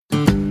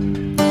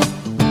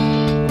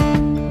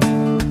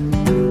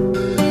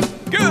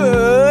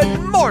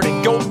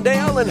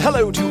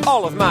Hello to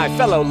all of my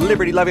fellow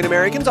liberty-loving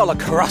Americans all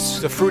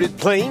across the fruited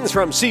plains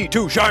from sea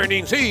to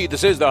shining sea.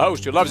 This is the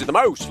host who loves you the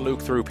most,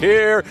 Luke Throop,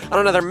 here on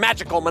another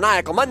magical,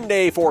 maniacal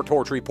Monday for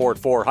Torch Report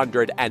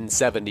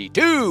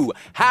 472.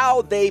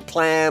 How they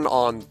plan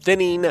on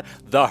thinning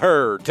the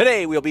herd.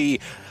 Today we'll be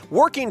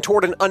working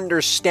toward an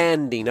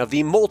understanding of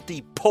the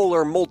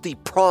multipolar,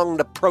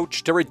 multi-pronged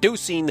approach to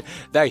reducing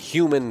the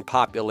human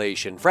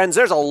population. Friends,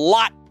 there's a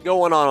lot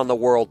going on in the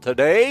world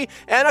today,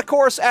 and of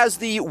course, as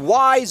the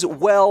wise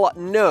well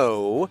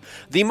know,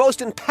 the most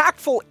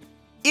impactful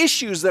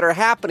issues that are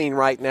happening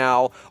right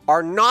now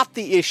are not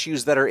the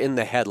issues that are in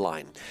the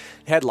headlines.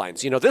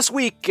 You know, this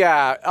week,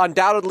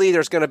 undoubtedly,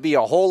 there's going to be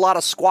a whole lot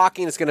of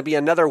squawking. It's going to be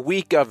another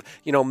week of,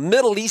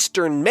 Middle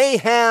Eastern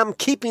mayhem,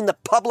 keeping the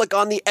public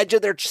on the edge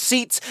of their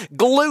seats,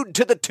 glued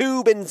to the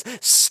tube and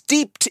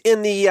steeped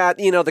in the,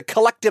 the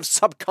collective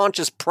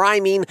subconscious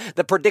priming,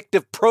 the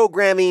predictive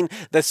programming,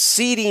 the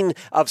seeding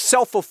of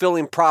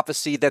self-fulfilling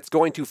prophecy that's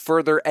going to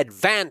further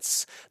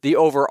advance the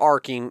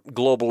overarching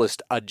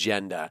globalist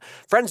agenda.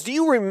 Friends, do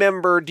you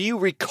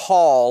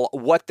recall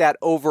what that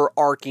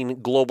overarching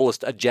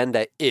globalist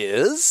agenda is?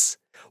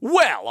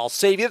 Well, I'll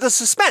save you the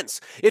suspense.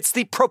 It's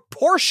the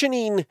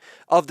proportioning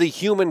of the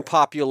human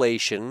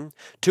population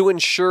to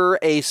ensure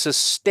a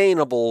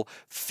sustainable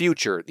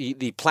future,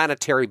 the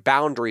planetary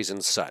boundaries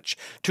and such.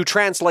 To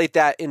translate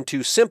that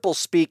into simple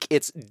speak,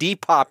 it's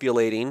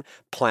depopulating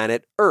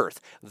planet Earth.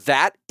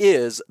 That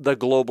is the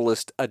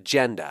globalist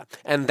agenda.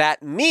 And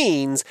that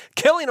means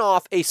killing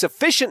off a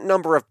sufficient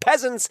number of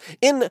peasants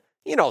in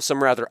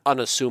some rather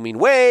unassuming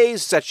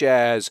ways, such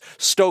as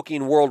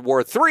stoking World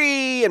War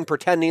III and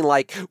pretending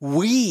like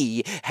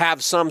we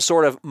have some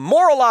sort of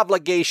moral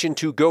obligation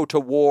to go to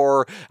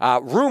war,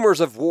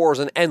 rumors of wars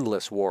and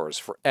endless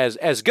wars.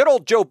 As good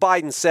old Joe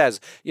Biden says,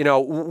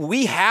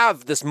 we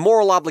have this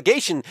moral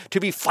obligation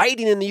to be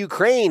fighting in the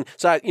Ukraine,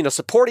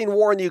 supporting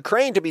war in the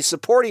Ukraine, to be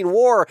supporting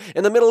war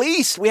in the Middle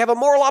East. We have a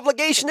moral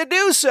obligation to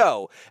do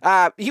so.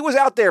 He was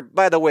out there,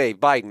 by the way,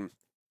 Biden.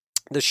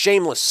 The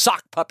shameless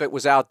sock puppet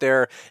was out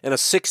there in a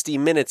 60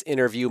 Minutes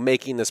interview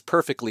making this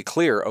perfectly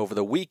clear over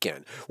the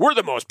weekend. We're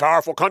the most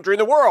powerful country in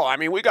the world. I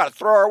mean, we got to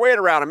throw our weight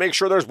around and make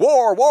sure there's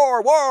war.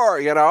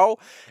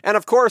 And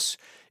of course,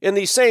 in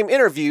the same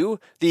interview,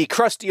 the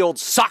crusty old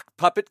sock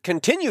puppet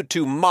continued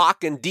to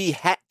mock and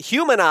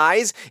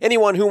dehumanize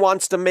anyone who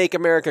wants to make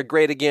America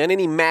great again,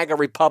 any MAGA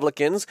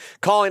Republicans,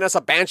 calling us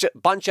a bunch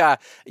of,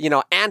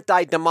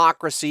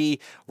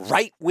 anti-democracy,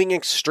 right-wing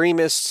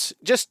extremists,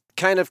 just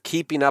kind of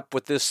keeping up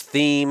with this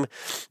theme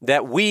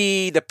that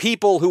we, the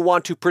people who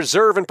want to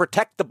preserve and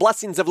protect the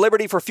blessings of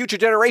liberty for future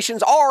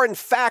generations, are in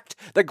fact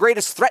the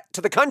greatest threat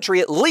to the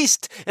country, at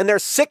least in their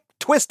sick,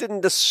 twisted,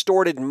 and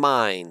distorted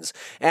minds.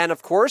 And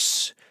of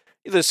course,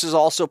 this is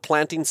also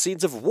planting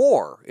seeds of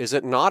war, is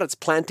it not? It's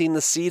planting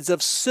the seeds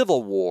of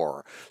civil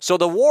war. So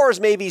the wars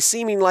may be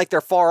seeming like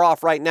they're far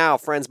off right now,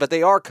 friends, but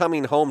they are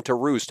coming home to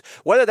roost.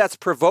 Whether that's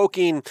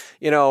provoking,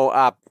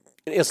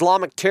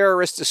 Islamic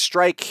terrorists to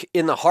strike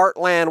in the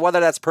heartland, whether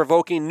that's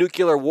provoking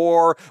nuclear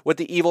war with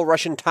the evil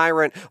Russian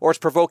tyrant, or it's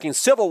provoking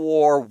civil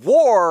war,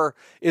 war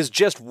is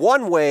just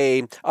one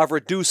way of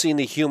reducing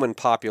the human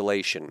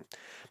population.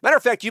 Matter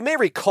of fact, you may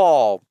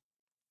recall,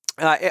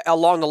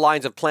 along the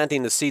lines of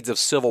planting the seeds of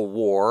civil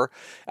war,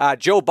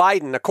 Joe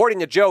Biden, according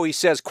to Joe, he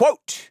says,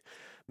 quote,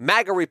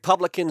 MAGA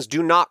Republicans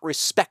do not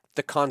respect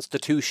the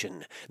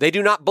Constitution. They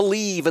do not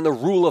believe in the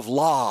rule of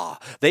law.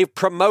 They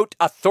promote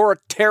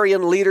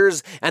authoritarian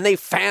leaders, and they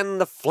fan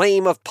the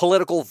flame of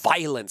political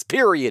violence,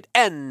 period.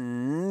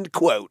 End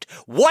quote.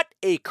 What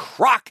a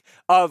crock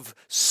of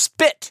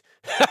spit.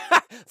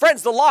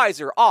 Friends, the lies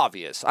are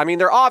obvious. I mean,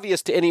 they're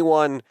obvious to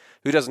anyone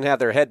who doesn't have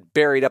their head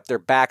buried up their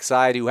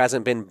backside, who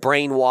hasn't been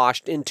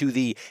brainwashed into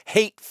the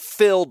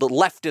hate-filled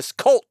leftist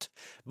cult.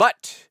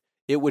 But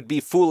it would be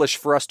foolish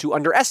for us to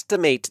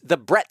underestimate the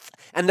breadth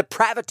and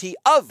depravity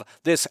of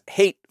this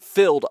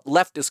hate-filled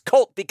leftist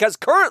cult, because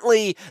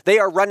currently they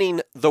are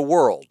running the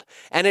world.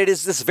 And it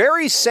is this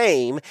very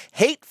same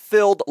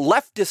hate-filled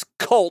leftist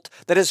cult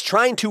that is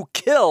trying to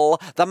kill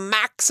the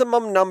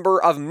maximum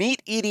number of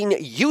meat-eating,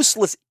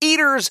 useless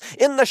eaters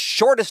in the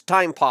shortest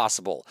time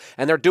possible.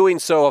 And they're doing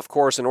so, of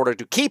course, in order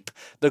to keep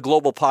the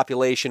global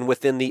population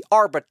within the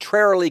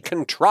arbitrarily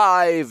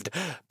contrived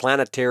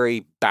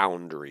planetary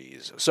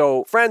boundaries.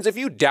 So, friends, if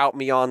you doubt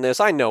me on this,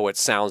 I know it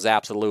sounds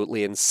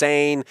absolutely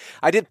insane.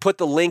 I did put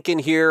the link in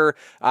here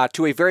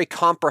to a very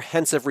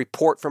comprehensive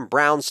report from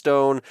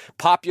Brownstone,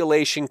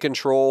 Population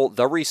Control,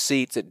 the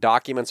receipts. It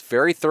documents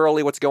very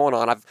thoroughly what's going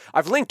on.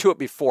 I've linked to it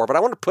before, but I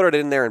want to put it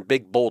in there in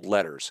big, bold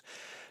letters.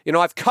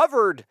 I've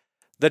covered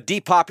the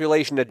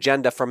depopulation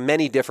agenda from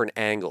many different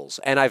angles,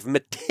 and I've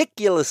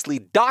meticulously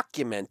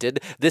documented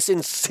this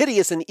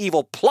insidious and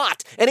evil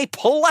plot in a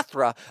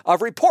plethora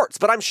of reports.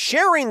 But I'm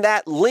sharing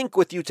that link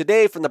with you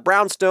today from the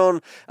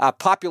Brownstone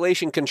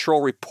Population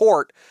Control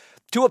Report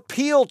to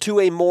appeal to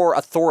a more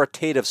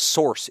authoritative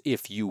source,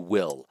 if you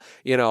will.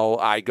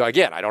 I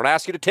don't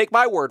ask you to take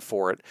my word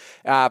for it.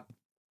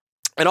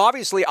 And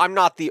obviously, I'm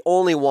not the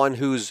only one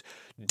who's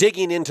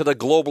digging into the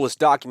globalist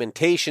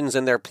documentations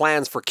and their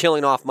plans for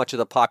killing off much of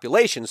the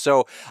population.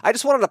 So I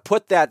just wanted to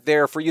put that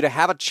there for you to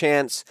have a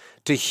chance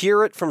to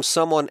hear it from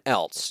someone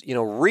else.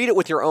 Read it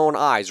with your own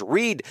eyes.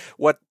 Read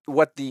what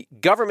the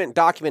government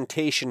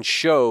documentation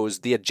shows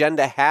the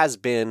agenda has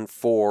been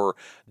for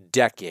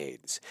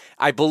decades.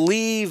 I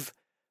believe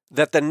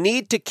that the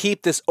need to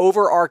keep this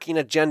overarching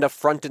agenda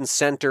front and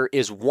center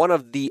is one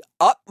of the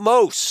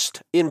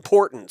utmost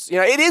importance.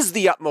 It is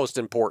the utmost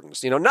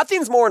importance.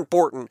 Nothing's more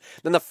important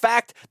than the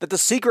fact that the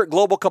secret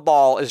global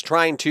cabal is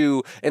trying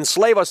to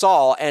enslave us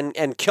all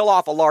and kill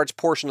off a large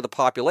portion of the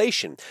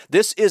population.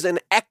 This is an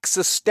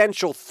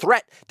existential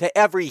threat to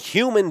every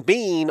human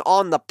being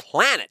on the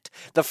planet.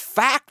 The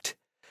fact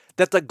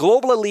that the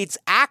global elites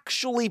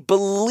actually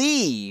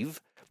believe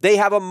they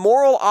have a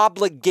moral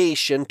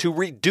obligation to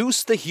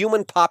reduce the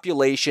human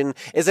population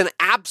is an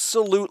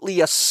absolutely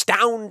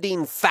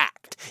astounding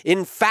fact.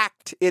 In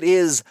fact, it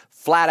is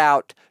flat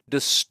out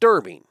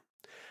disturbing.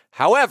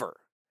 However,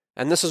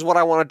 and this is what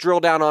I want to drill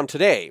down on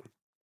today,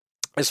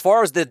 as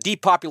far as the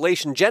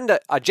depopulation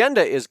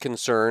agenda is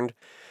concerned,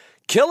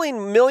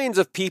 killing millions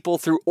of people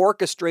through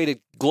orchestrated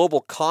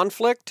global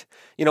conflict,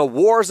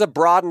 wars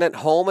abroad and at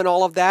home and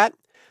all of that,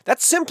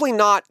 that's simply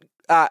not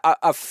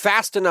a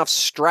fast enough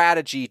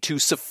strategy to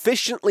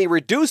sufficiently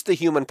reduce the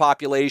human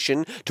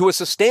population to a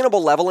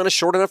sustainable level in a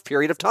short enough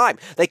period of time.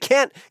 They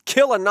can't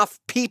kill enough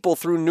people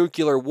through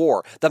nuclear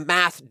war. The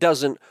math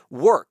doesn't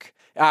work.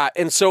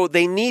 And so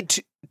they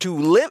need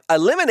to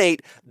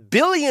eliminate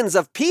billions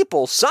of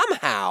people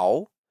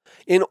somehow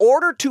in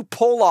order to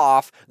pull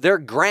off their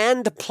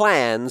grand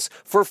plans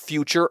for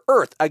future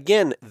Earth.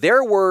 Again,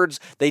 their words,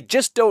 they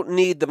just don't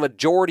need the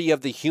majority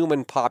of the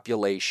human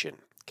population.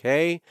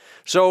 Okay?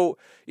 So,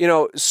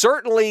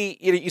 certainly,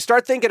 you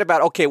start thinking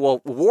about, okay,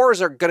 well,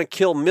 wars are going to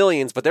kill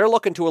millions, but they're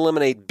looking to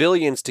eliminate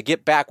billions to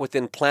get back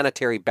within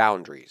planetary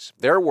boundaries.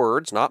 Their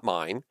words, not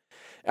mine.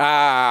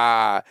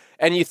 And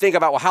you think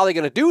about, well, how are they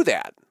going to do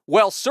that?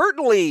 Well,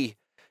 certainly,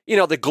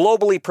 the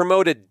globally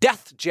promoted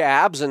death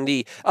jabs and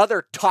the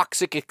other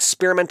toxic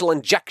experimental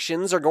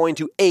injections are going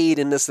to aid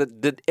in this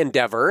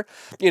endeavor.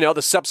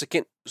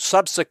 The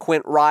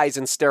subsequent rise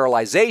in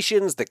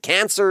sterilizations, the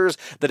cancers,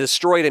 the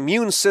destroyed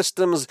immune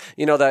systems,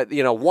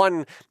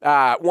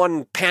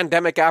 one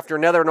pandemic after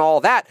another and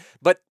all that.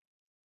 But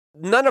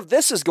none of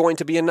this is going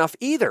to be enough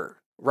either,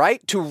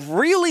 right? To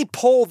really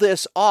pull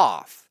this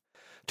off,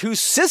 to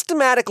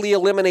systematically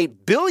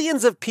eliminate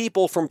billions of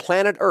people from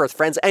planet Earth,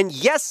 friends. And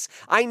yes,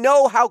 I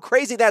know how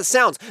crazy that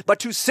sounds,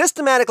 but to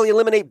systematically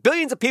eliminate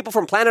billions of people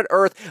from planet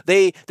Earth,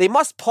 they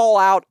must pull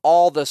out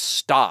all the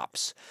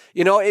stops.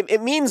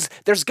 It means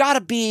there's got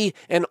to be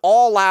an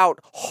all-out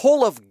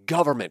whole of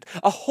government,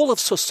 a whole of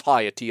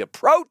society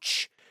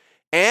approach.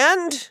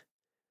 And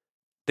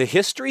the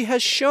history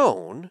has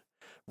shown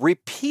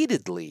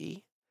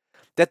repeatedly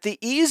that the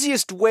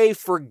easiest way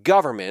for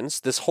governments,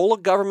 this whole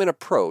of government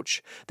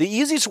approach, the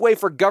easiest way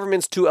for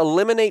governments to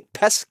eliminate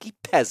pesky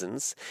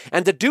peasants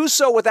and to do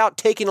so without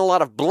taking a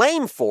lot of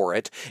blame for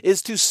it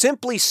is to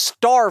simply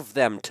starve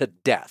them to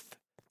death.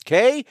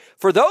 Okay?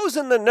 For those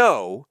in the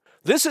know,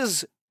 this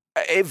is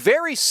a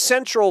very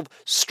central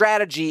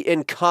strategy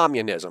in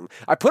communism.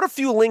 I put a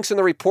few links in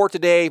the report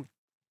today.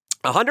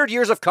 100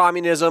 years of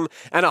communism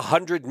and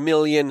 100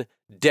 million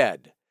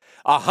dead.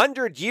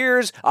 100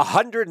 years,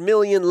 100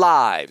 million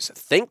lives.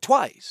 Think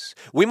twice.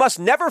 We must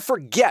never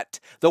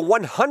forget the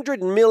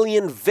 100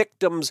 million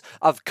victims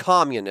of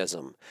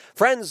communism.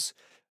 Friends,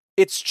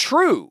 it's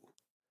true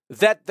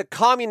that the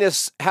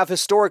communists have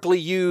historically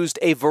used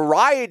a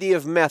variety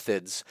of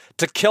methods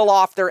to kill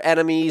off their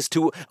enemies,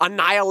 to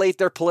annihilate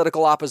their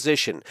political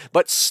opposition.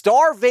 But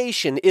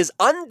starvation is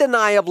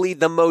undeniably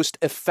the most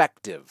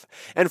effective.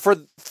 And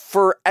for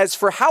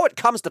how it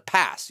comes to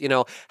pass,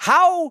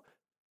 how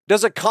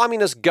does a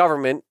communist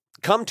government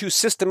come to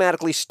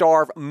systematically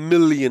starve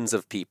millions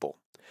of people?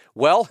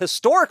 Well,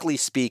 historically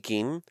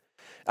speaking,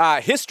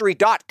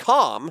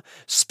 History.com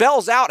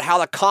spells out how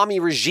the commie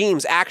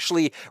regimes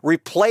actually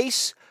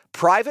replace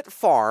private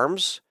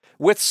farms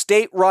with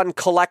state-run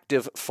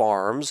collective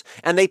farms,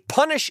 and they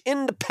punish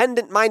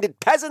independent-minded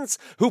peasants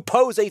who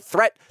pose a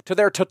threat to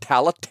their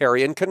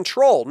totalitarian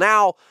control.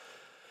 Now,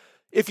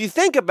 if you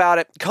think about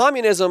it,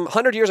 communism,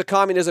 100 years of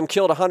communism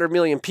killed 100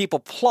 million people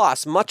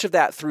plus, much of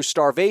that through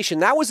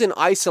starvation. That was in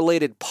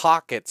isolated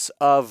pockets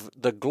of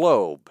the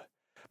globe.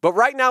 But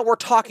right now we're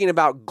talking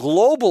about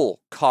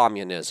global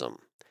communism.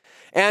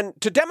 And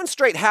to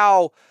demonstrate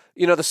how,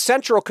 the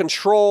central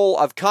control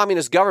of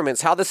communist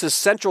governments, how this is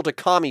central to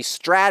commie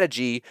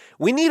strategy,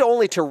 we need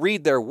only to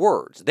read their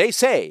words. They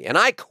say, and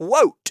I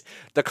quote,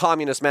 the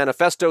Communist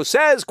Manifesto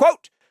says,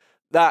 quote,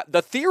 that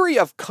the theory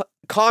of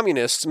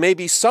communists may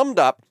be summed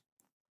up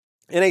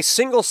in a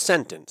single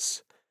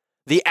sentence: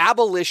 the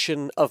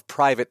abolition of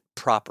private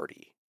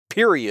property.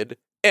 Period.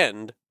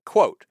 End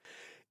quote.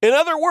 In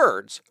other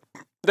words,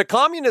 the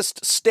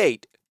communist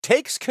state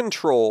takes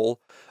control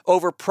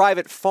over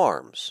private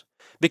farms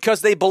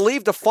because they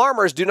believe the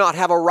farmers do not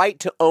have a right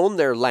to own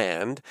their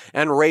land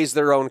and raise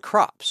their own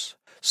crops.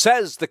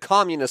 Says the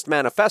Communist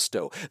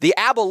Manifesto, the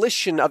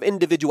abolition of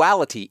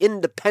individuality,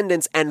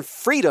 independence, and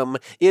freedom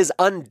is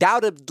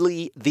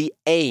undoubtedly the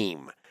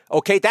aim.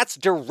 Okay, that's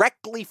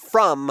directly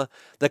from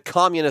the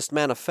Communist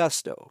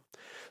Manifesto.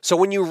 So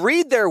when you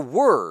read their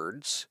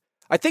words,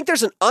 I think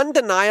there's an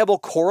undeniable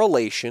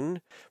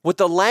correlation with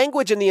the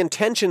language and the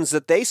intentions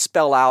that they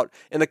spell out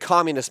in the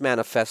Communist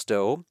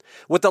Manifesto,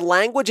 with the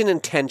language and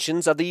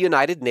intentions of the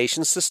United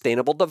Nations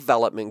Sustainable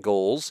Development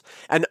Goals,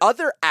 and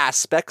other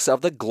aspects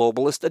of the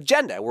globalist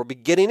agenda. We'll be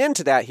getting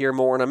into that here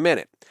more in a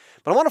minute.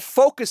 But I want to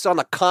focus on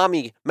the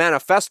Commie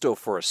Manifesto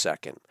for a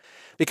second,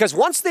 because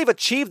once they've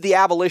achieved the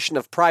abolition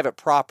of private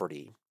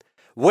property,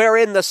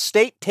 wherein the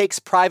state takes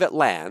private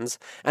lands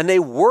and they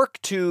work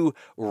to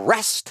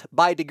wrest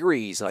by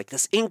degrees, like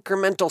this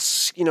incremental,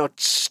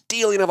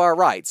 stealing of our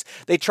rights.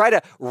 They try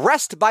to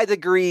wrest by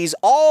degrees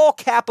all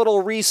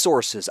capital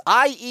resources,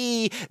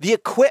 i.e. the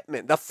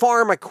equipment, the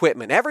farm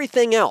equipment,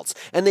 everything else.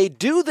 And they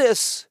do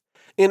this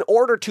in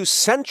order to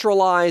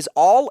centralize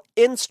all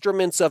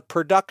instruments of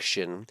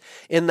production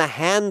in the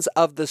hands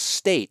of the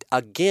state.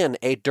 Again,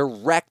 a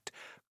direct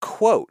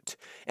quote.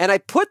 And I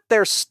put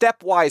their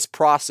stepwise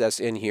process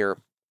in here.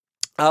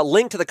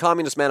 Link to the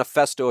Communist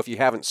Manifesto if you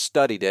haven't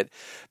studied it.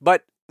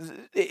 But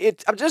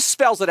it just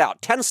spells it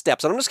out, 10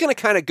 steps. And I'm just going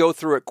to kind of go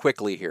through it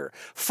quickly here.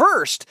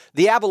 First,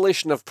 the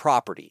abolition of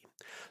property.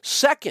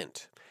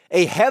 Second,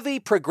 a heavy,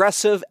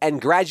 progressive,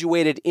 and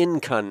graduated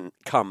income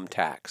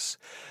tax.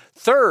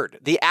 Third,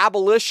 the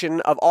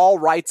abolition of all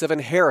rights of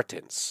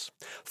inheritance.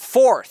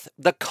 Fourth,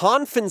 the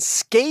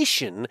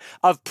confiscation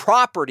of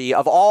property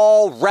of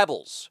all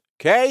rebels.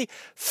 Okay?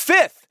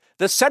 Fifth,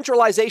 the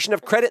centralization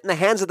of credit in the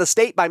hands of the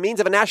state by means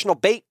of a national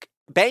bank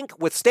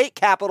with state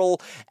capital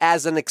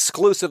as an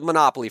exclusive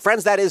monopoly.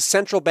 Friends, that is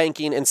central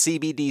banking and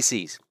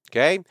CBDCs.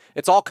 Okay?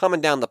 It's all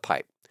coming down the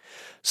pipe.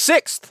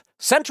 Sixth,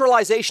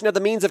 centralization of the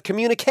means of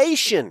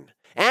communication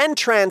and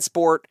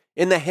transport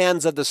in the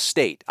hands of the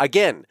state.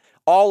 Again,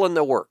 all in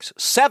the works.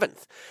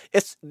 Seventh,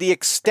 it's the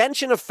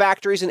extension of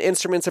factories and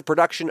instruments of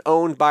production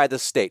owned by the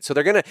state. So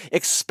they're going to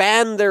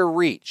expand their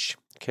reach.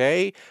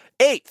 Okay?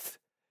 Eighth,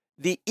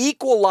 the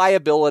equal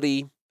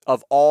liability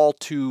of all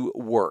to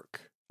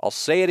work. I'll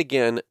say it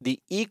again, the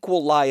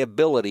equal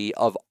liability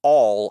of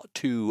all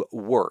to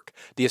work.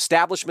 The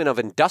establishment of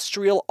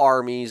industrial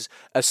armies,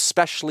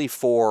 especially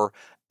for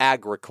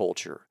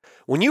agriculture.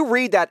 When you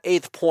read that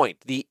eighth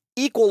point, the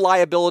equal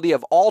liability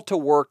of all to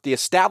work, the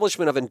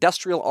establishment of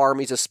industrial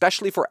armies,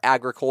 especially for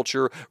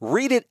agriculture,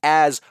 read it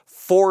as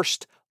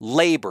forced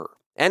labor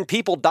and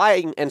people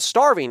dying and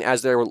starving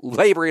as they're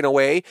laboring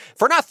away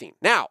for nothing.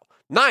 Now,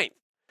 ninth,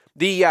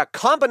 the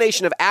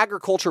combination of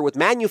agriculture with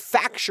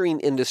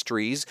manufacturing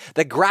industries,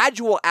 the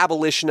gradual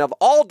abolition of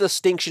all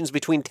distinctions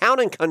between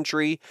town and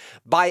country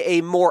by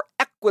a more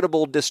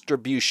equitable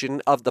distribution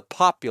of the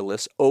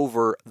populace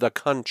over the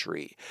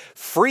country.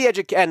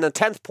 And the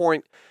 10th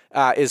point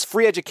is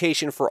free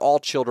education for all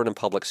children in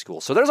public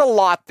schools. So there's a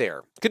lot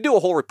there. Could do a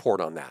whole report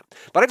on that.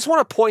 But I just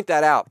want to point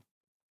that out,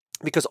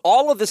 because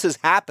all of this is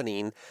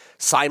happening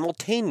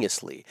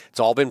simultaneously. It's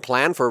all been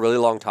planned for a really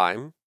long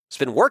time. It's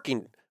been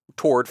working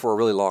toward for a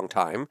really long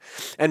time.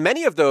 And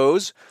many of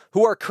those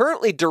who are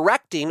currently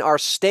directing our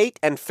state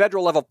and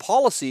federal level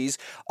policies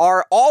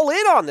are all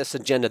in on this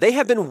agenda. They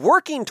have been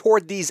working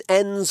toward these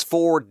ends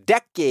for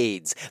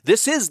decades.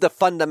 This is the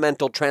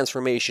fundamental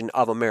transformation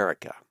of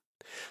America.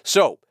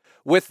 So,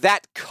 with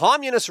that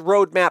communist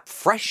roadmap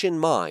fresh in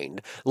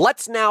mind,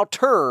 let's now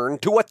turn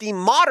to what the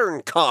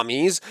modern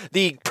commies,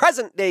 the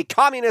present-day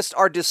communists,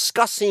 are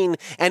discussing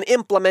and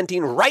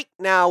implementing right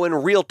now in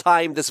real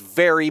time this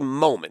very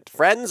moment.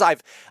 Friends,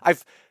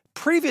 I've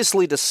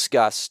previously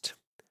discussed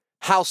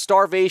how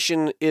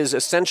starvation is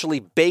essentially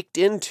baked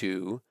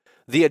into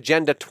the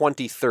Agenda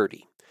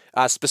 2030.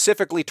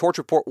 Specifically, Torch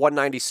Report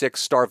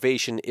 196,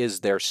 starvation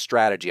is their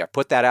strategy. I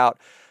put that out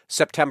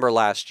September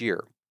last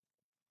year.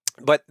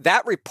 But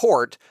that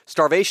report,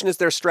 Starvation is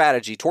Their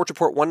Strategy, Torch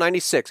Report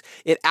 196,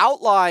 it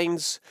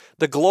outlines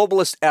the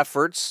globalist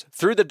efforts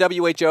through the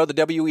WHO, the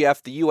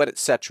WEF, the UN,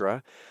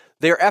 etc.,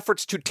 their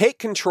efforts to take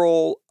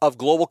control of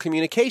global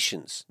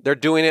communications. They're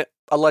doing it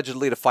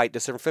allegedly to fight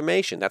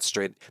disinformation. That's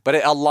straight, but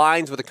it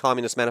aligns with the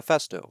Communist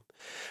Manifesto.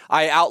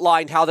 I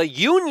outlined how the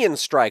union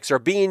strikes are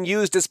being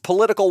used as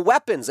political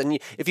weapons. And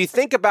if you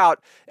think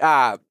about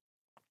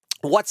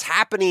what's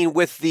happening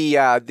with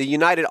the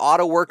United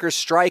Auto Workers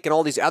strike and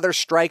all these other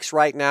strikes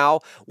right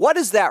now, what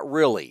is that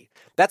really?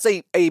 That's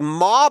a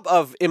mob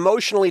of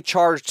emotionally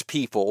charged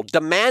people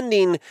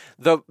demanding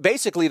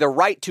basically the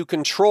right to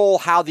control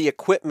how the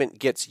equipment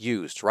gets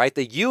used, right?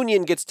 The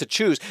union gets to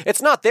choose.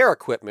 It's not their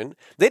equipment.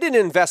 They didn't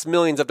invest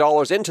millions of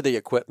dollars into the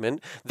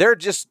equipment. They're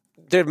just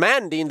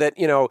demanding that,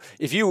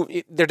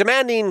 they're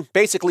demanding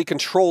basically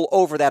control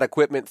over that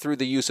equipment through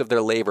the use of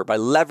their labor, by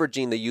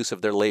leveraging the use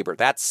of their labor.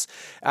 That's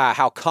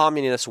how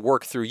communists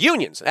work through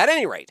unions, at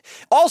any rate.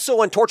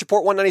 Also on Torch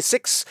Report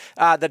 196,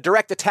 the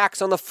direct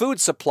attacks on the food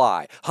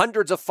supply,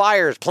 hundreds of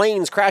fires,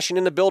 planes crashing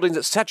into buildings,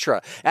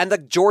 etc., and the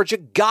Georgia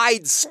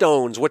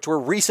Guidestones, which were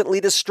recently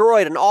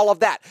destroyed, and all of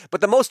that.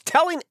 But the most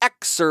telling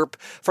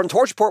excerpt from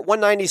Torch Report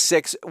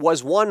 196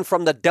 was one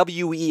from the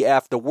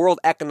WEF, the World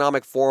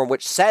Economic Forum,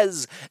 which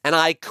says, and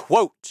I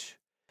quote,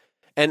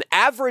 "An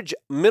average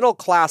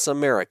middle-class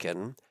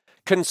American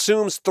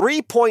consumes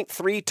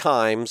 3.3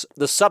 times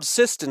the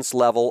subsistence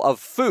level of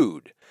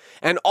food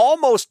and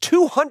almost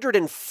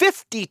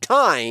 250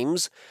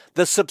 times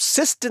the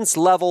subsistence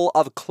level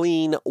of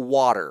clean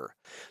water.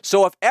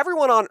 So if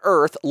everyone on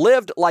Earth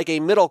lived like a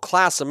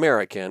middle-class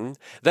American,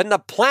 then the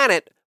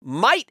planet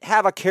might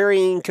have a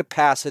carrying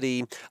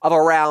capacity of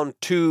around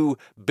 2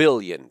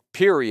 billion,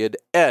 period,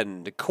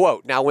 end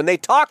quote." Now, when they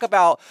talk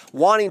about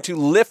wanting to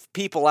lift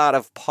people out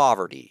of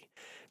poverty,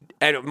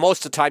 and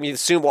most of the time you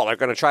assume, well, they're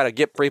going to try to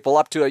get people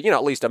up to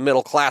at least a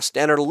middle-class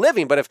standard of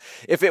living. But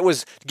if it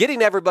was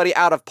getting everybody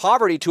out of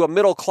poverty to a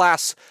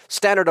middle-class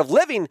standard of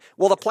living,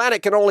 well, the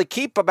planet can only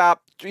keep about,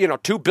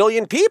 2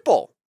 billion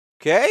people,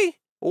 okay?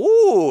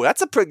 Ooh,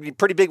 that's a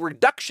pretty big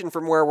reduction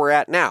from where we're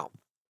at now.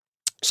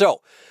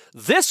 So,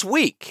 this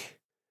week,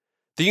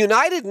 the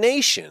United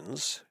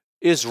Nations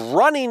is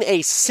running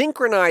a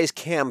synchronized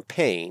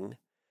campaign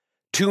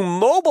to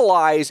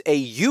mobilize a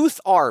youth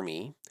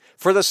army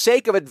for the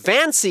sake of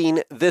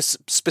advancing this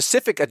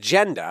specific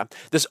agenda,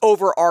 this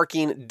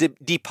overarching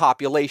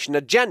depopulation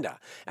agenda.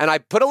 And I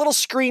put a little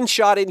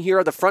screenshot in here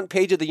of the front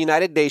page of the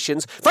United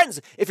Nations. Friends,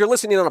 if you're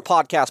listening on a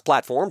podcast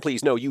platform,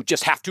 please know you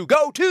just have to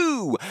go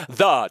to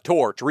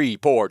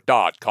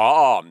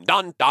thetorchreport.com.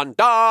 Dun, dun,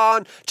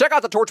 dun. Check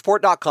out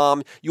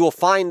thetorchreport.com. You will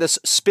find this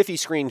spiffy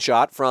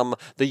screenshot from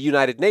the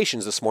United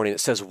Nations this morning.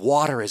 It says,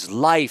 "Water is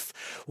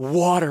life.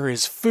 Water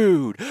is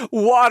food.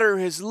 Water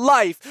is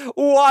life.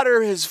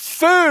 Water is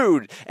food."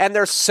 And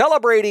they're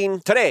celebrating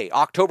today,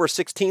 October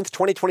 16th,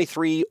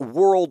 2023,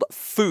 World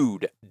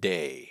Food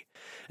Day.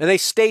 And they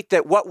state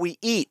that what we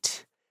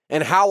eat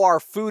and how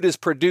our food is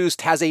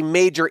produced has a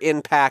major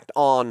impact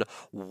on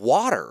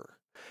water.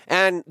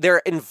 And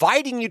they're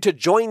inviting you to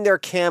join their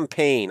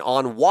campaign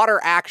on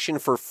water action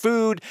for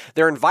food.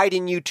 They're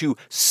inviting you to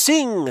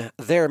sing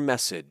their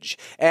message.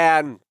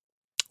 And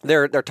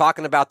they're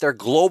talking about their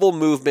global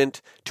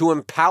movement to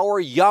empower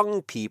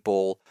young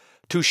people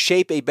to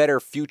shape a better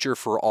future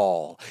for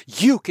all.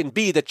 You can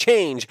be the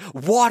change.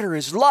 Water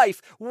is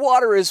life.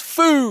 Water is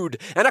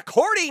food. And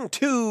according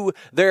to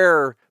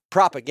their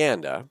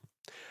propaganda,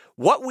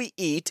 what we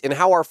eat and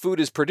how our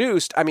food is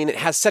produced, it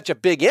has such a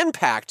big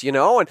impact,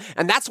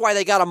 and that's why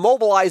they got to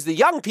mobilize the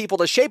young people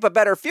to shape a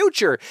better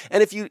future.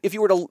 And if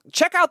you were to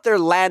check out their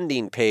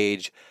landing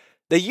page,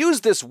 they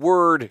use this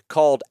word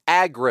called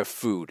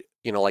agri-food.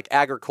 Like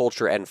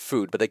agriculture and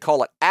food, but they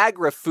call it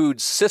agri-food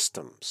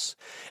systems.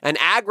 And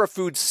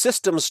agri-food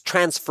systems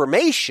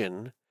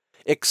transformation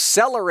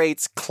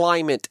accelerates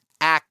climate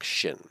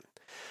action.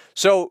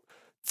 So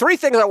 3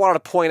 things I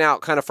wanted to point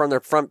out kind of from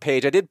their front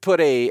page. I did put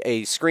a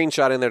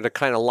screenshot in there to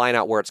kind of line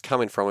out where it's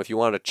coming from if you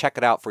wanted to check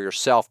it out for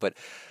yourself. But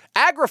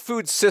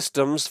agri-food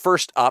systems,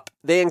 first up,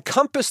 they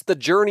encompass the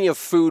journey of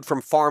food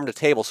from farm to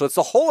table. So it's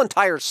the whole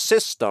entire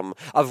system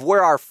of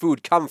where our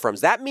food comes from.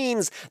 That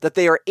means that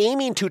they are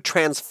aiming to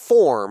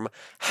transform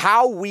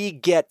how we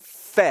get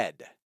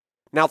fed.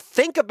 Now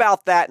think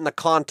about that in the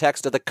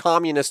context of the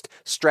communist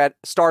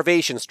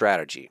starvation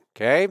strategy,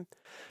 okay?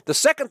 The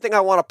second thing I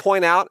want to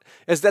point out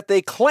is that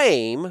they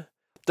claim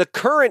the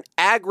current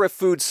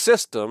agri-food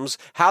systems,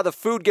 how the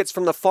food gets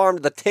from the farm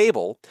to the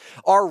table,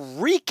 are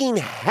wreaking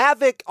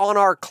havoc on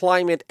our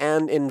climate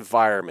and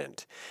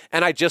environment.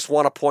 And I just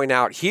want to point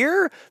out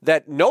here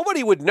that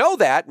nobody would know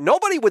that,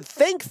 nobody would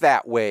think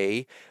that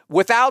way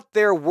without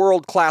their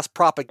world-class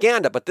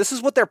propaganda. But this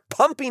is what they're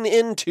pumping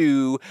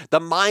into the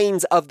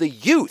minds of the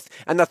youth.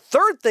 And the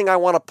third thing I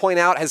want to point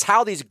out is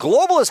how these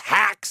globalist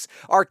hacks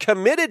are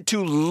committed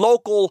to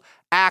local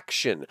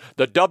action.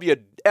 The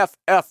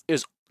WFF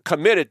is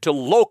committed to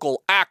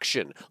local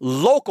action,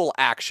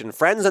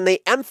 friends, and they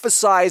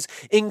emphasize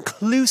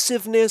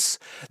inclusiveness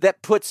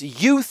that puts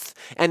youth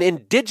and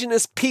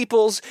indigenous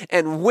peoples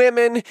and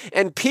women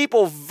and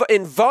people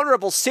in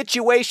vulnerable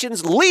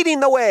situations leading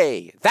the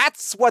way.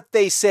 That's what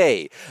they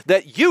say,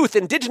 that youth,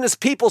 indigenous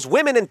peoples,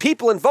 women, and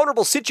people in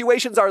vulnerable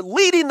situations are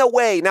leading the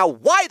way. Now,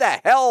 why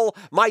the hell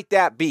might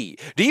that be?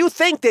 Do you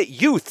think that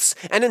youths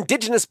and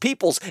indigenous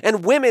peoples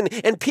and women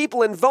and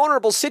people in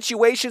vulnerable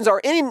situations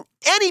are in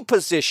any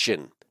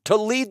position to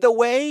lead the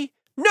way?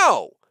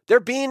 No, they're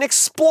being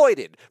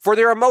exploited for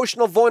their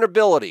emotional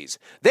vulnerabilities.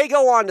 They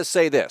go on to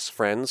say this,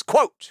 friends,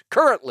 quote,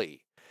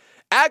 "Currently,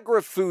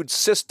 agri-food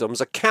systems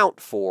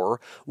account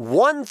for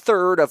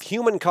 1/3 of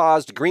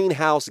human-caused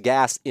greenhouse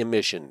gas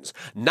emissions,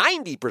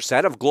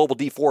 90% of global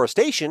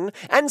deforestation,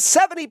 and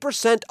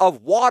 70%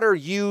 of water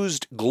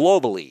used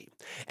globally.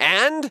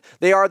 And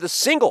they are the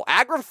single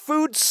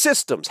agri-food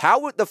systems.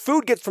 How the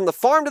food gets from the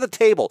farm to the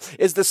table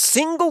is the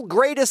single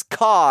greatest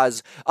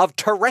cause of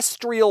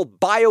terrestrial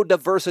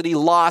biodiversity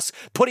loss,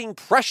 putting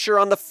pressure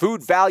on the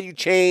food value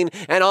chain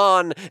and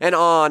on and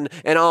on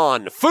and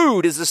on.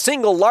 Food is the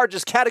single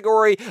largest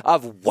category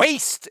of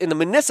waste in the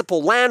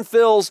municipal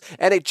landfills,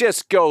 and it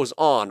just goes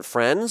on,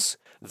 friends.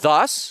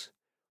 Thus,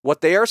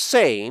 what they are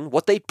saying,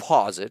 what they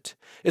posit,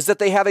 is that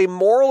they have a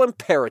moral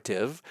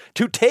imperative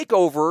to take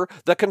over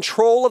the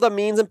control of the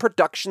means and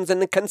productions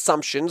and the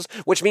consumptions,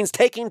 which means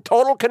taking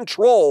total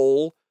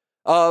control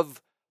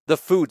of the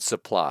food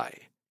supply.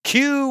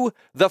 Cue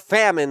the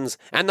famines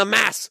and the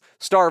mass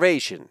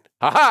starvation.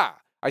 Ha-ha!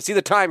 I see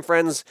the time,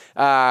 friends.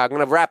 I'm going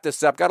to wrap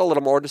this up. Got a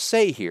little more to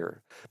say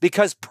here.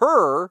 Because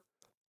per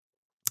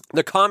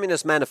the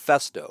Communist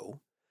Manifesto,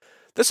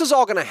 this is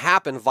all going to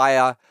happen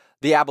via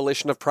the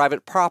abolition of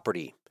private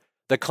property,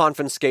 the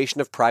confiscation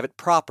of private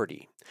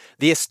property,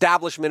 the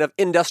establishment of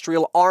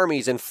industrial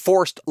armies and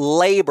forced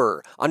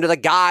labor under the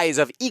guise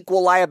of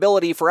equal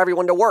liability for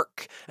everyone to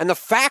work. And the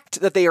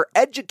fact that they are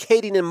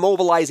educating and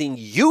mobilizing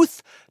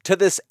youth to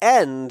this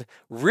end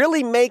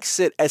really makes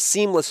it a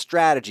seamless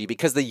strategy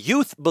because the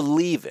youth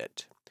believe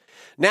it.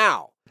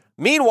 Now,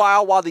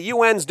 meanwhile, while the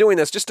UN's doing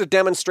this, just to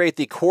demonstrate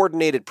the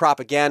coordinated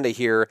propaganda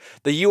here,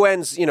 the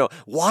UN's,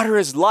 water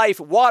is life,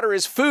 water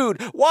is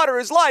food, water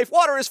is life,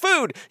 water is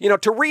food.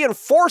 To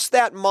reinforce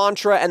that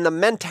mantra and the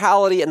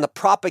mentality and the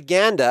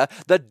propaganda,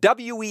 the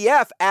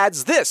WEF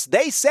adds this.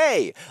 They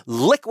say,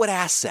 liquid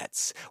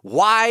assets.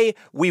 Why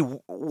we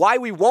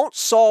won't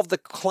solve the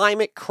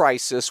climate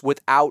crisis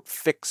without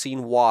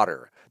fixing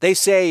water. They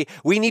say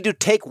we need to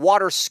take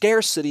water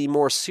scarcity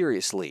more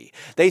seriously.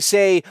 They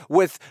say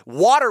with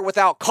water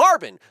without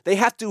carbon, they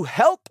have to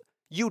help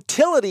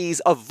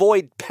utilities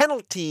avoid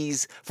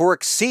penalties for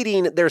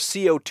exceeding their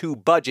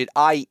CO2 budget,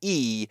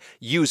 i.e.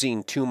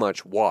 using too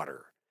much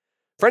water.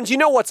 Friends, you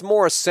know what's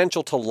more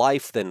essential to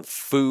life than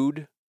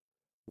food?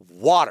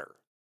 Water.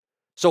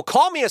 So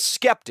call me a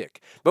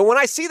skeptic, but when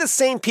I see the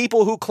same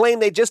people who claim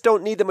they just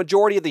don't need the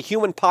majority of the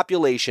human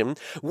population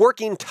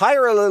working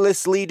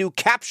tirelessly to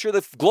capture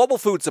the global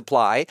food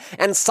supply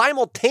and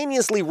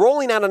simultaneously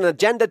rolling out an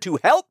agenda to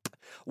help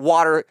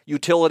water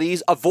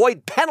utilities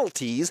avoid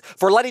penalties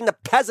for letting the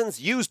peasants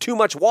use too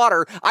much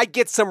water, I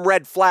get some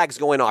red flags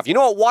going off. You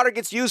know what water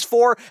gets used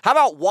for? How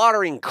about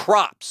watering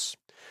crops?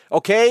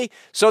 Okay,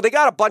 so they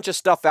got a bunch of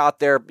stuff out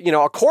there.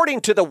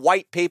 According to the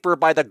white paper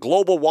by the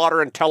Global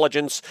Water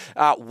Intelligence,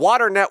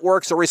 water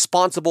networks are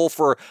responsible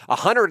for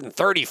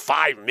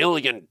 135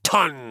 million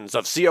tons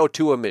of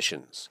CO2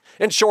 emissions.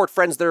 In short,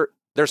 friends, they're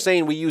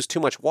saying we use too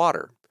much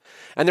water.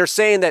 And they're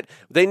saying that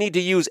they need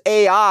to use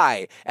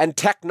AI and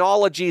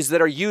technologies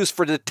that are used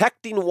for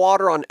detecting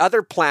water on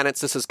other planets.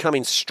 This is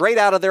coming straight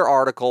out of their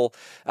article.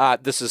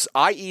 This is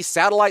i.e.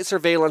 satellite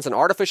surveillance and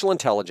artificial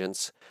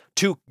intelligence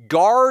to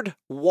guard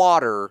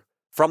water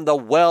from the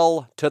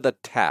well to the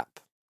tap.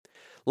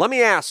 Let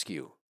me ask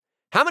you,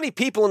 how many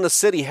people in the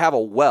city have a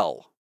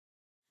well?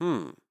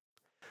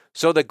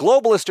 So the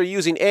globalists are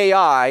using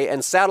AI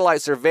and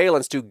satellite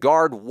surveillance to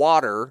guard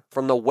water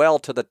from the well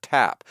to the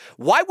tap.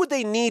 Why would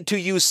they need to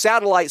use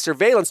satellite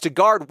surveillance to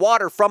guard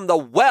water from the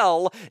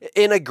well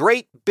in a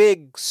great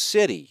big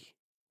city?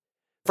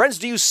 Friends,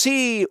 do you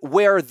see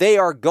where they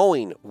are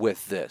going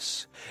with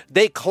this?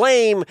 They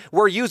claim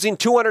we're using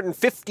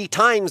 250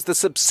 times the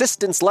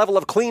subsistence level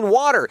of clean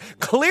water.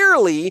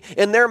 Clearly,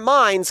 in their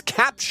minds,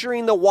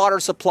 capturing the water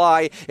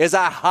supply is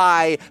a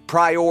high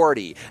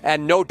priority.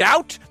 And no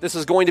doubt, this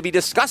is going to be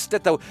discussed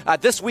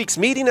at this week's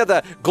meeting of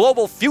the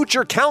Global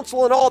Future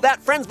Council and all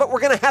that, friends, but we're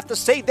going to have to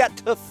save that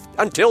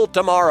until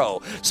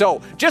tomorrow.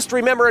 So just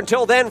remember,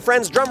 until then,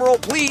 friends, drumroll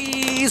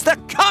please, the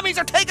commies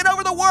are taking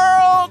over the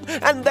world,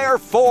 and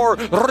therefore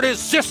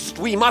resist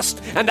we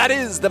must. And that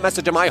is the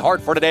message of my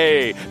heart for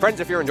today. Friends,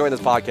 if you're enjoying this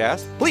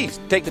podcast, please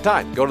take the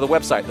time. Go to the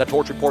website,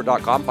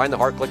 thetorchreport.com, find the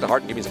heart, click the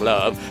heart, and give me some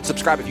love.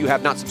 Subscribe if you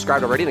have not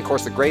subscribed already. And of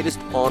course, the greatest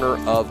honor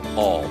of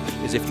all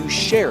is if you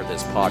share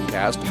this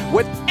podcast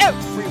with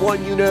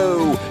everyone you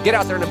know. Get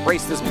out there and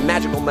embrace this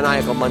magical,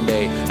 maniacal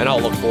Monday, and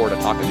I'll look forward to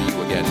talking to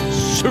you again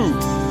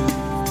soon.